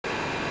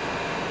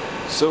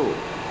So,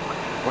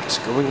 what's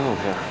going on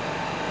here?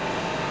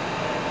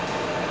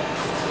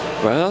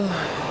 Well,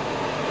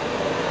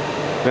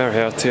 we're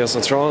here at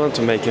T-Centralen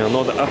to make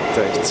another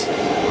update.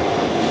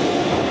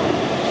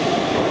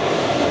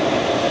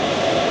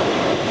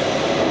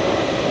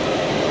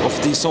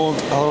 Of these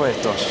old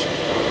elevators.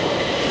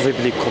 We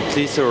will be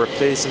completely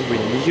replaced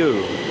with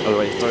new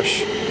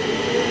elevators.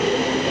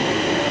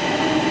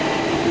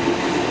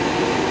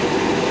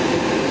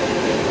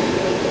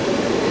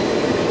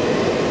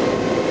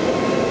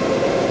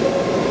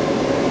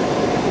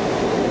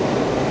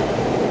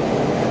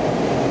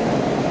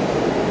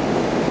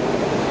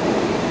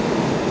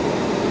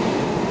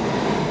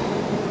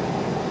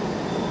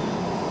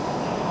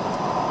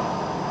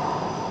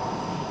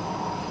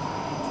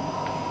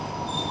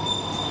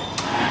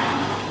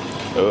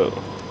 Oh.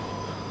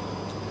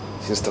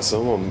 Since there's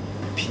someone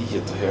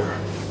peed here.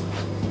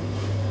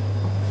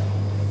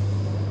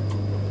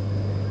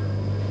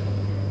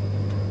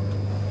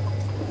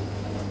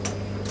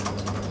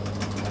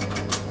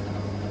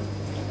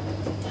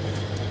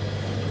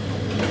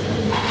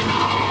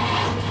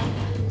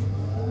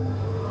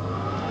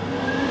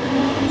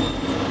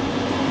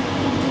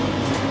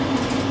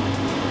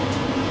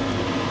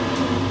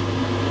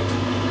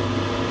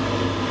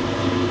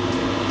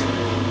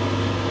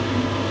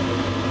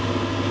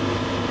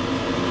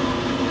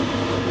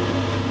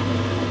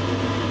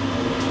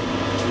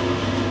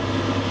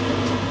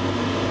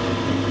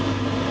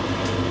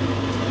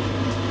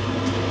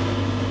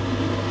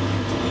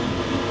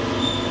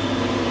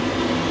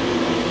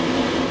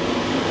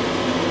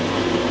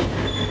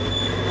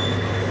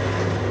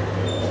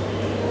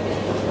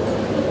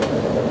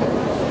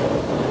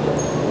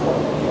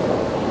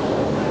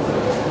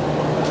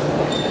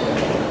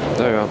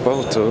 They're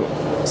about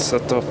to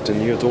set up the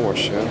new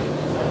doors, yeah.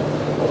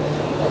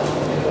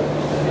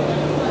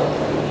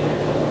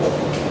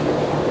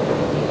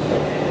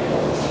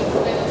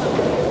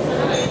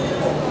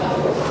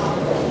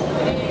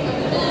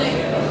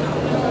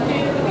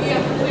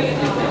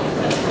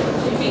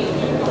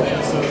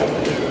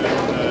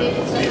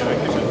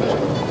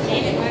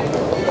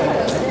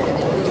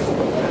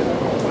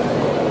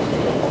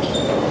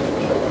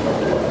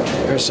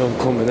 Here's some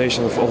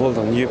combination of old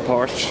and new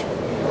parts.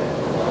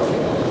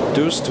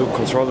 Those two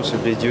controllers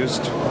will be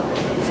used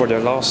for the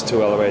last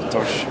two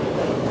elevators,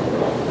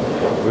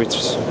 which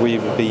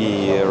will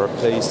be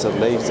replaced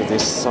later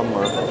this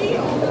summer.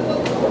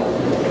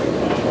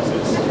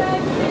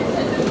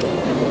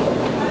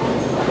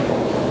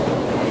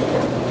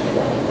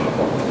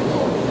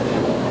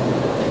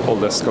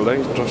 Old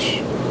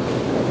escalators.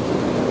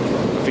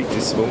 I think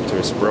this motor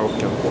is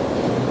broken,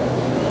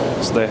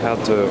 so they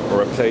had to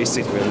replace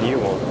it with a new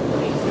one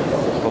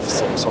of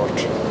some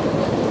sort.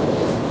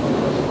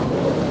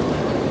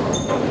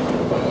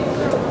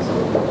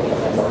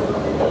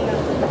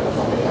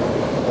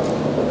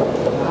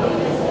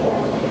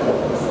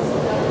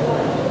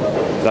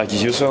 Like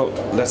usual,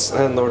 let's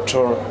end our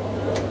tour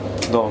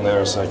down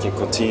there so I can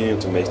continue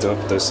to make the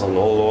updates on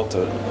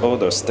all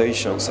other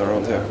stations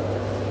around here.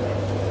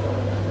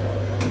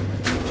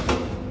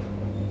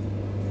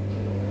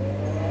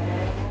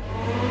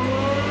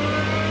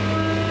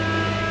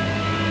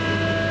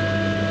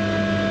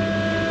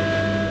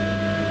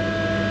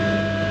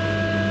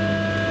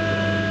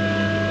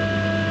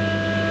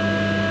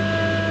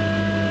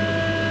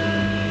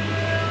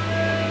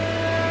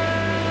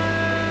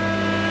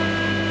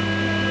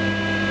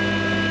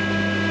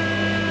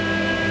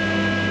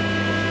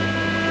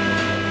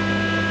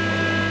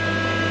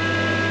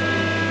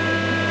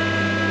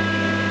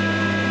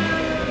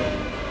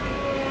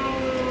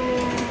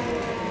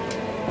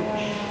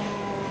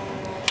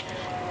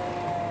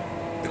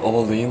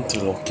 All the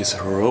interlock is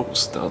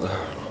roasted.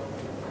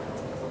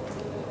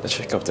 Let's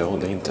check out the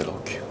old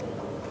interlock.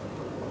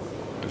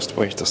 Just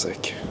wait a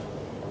sec.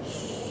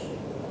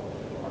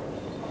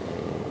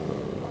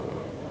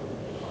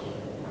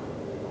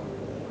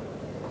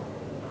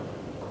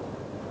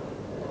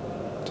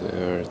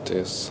 There it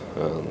is,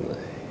 and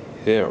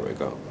here we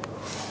go.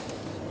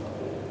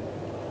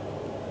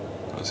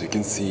 As you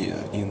can see,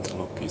 the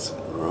interlock is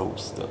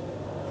roasted.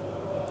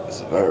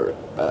 It's very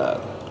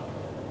bad.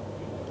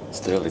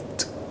 Still,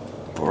 it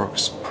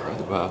works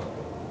pretty well.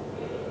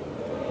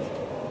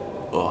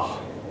 Oh.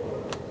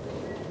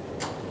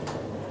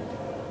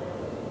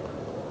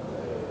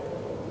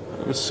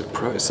 I'm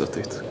surprised that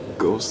it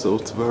goes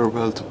out very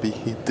well to be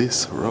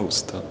this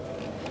roasted.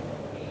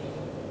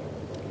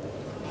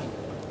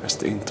 There's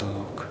the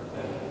interlock.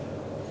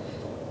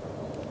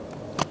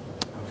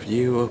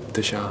 View up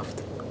the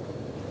shaft.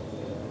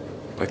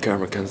 My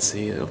camera can't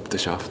see up the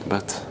shaft,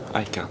 but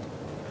I can.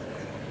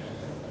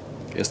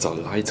 Just a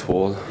light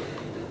wall,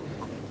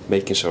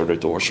 making sure the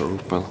doors are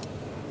open,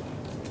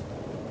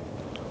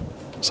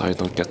 so I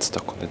don't get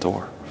stuck on the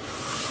door.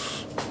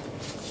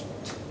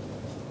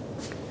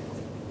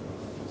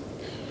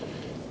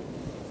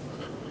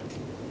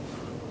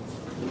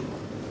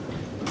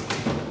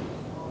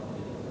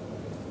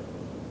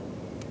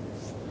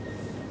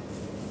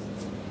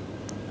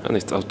 And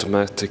it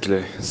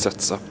automatically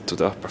sets up to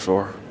the upper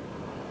floor.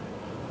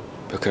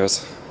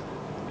 because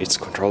its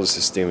control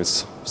system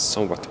is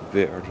somewhat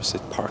weird as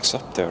it parks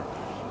up there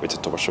with the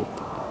doors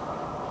open.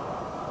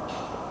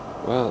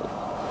 Well,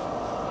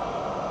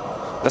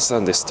 let's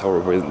end this tour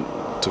with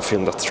to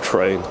film that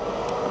train.